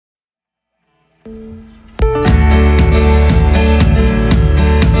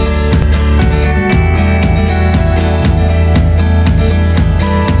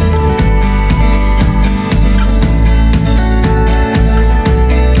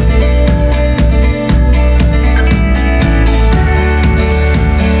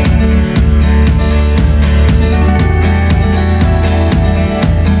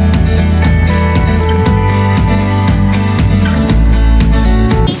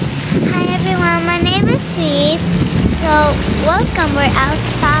Welcome, we're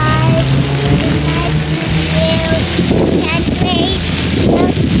outside. Can't wait.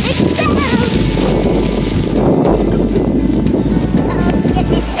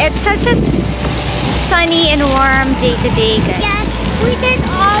 It's such a sunny and warm day today, guys. Yes, we did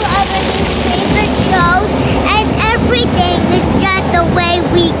all of our favorite shows and everything is just the way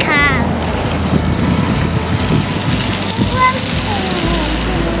we come.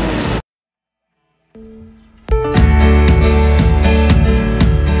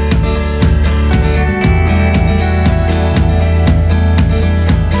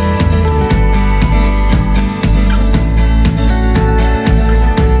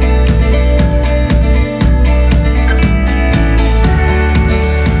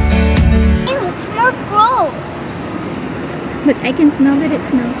 But I can smell that it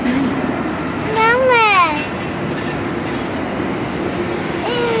smells nice. Smell it!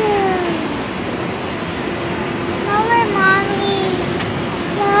 Ew. Smell it, Mommy.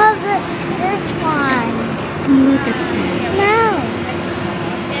 Smell this one. Look at this. Smell.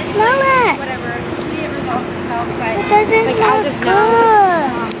 Smell it. Whatever. Maybe it resolves itself, but it doesn't like, smell as of good.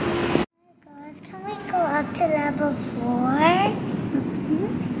 Guys, can we go up to level 4?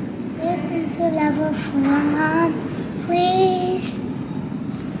 Listen to level 4, Mom. Please.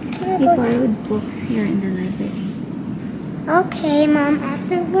 We borrowed books here in the library. Okay, Mom.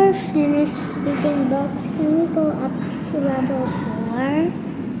 After we're finished reading books, can we go up to level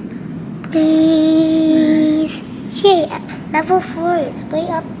 4? Please. Yeah, level 4 is way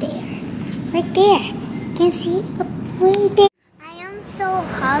up there. Right there. Can you see? Up way there. I am so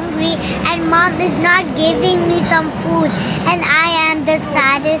hungry and Mom is not giving me some food. And I am the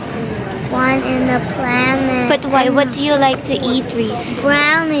saddest one in the planet. But why? What do you like to eat, Reese?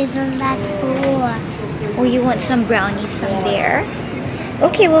 Brownies in that store. Oh, you want some brownies from there?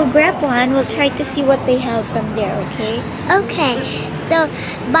 Okay, we'll grab one. We'll try to see what they have from there, okay? Okay, so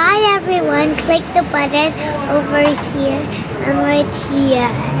bye everyone. Click the button over here and right here.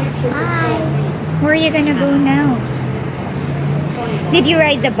 Bye. Where are you gonna go now? Did you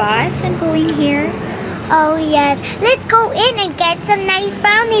ride the bus when going here? Oh yes, let's go in and get some nice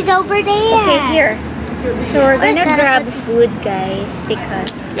brownies over there. Okay, here. So we're gonna grab food, guys,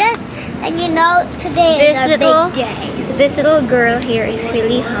 because yes, and you know today is a big day. This little girl here is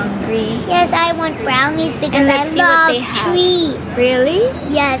really hungry. Yes, I want brownies because And let's I see what they love have. treats. Really?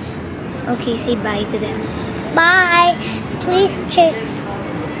 Yes. Okay, say bye to them. Bye. Please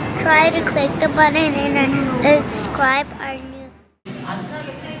try to click the button and subscribe our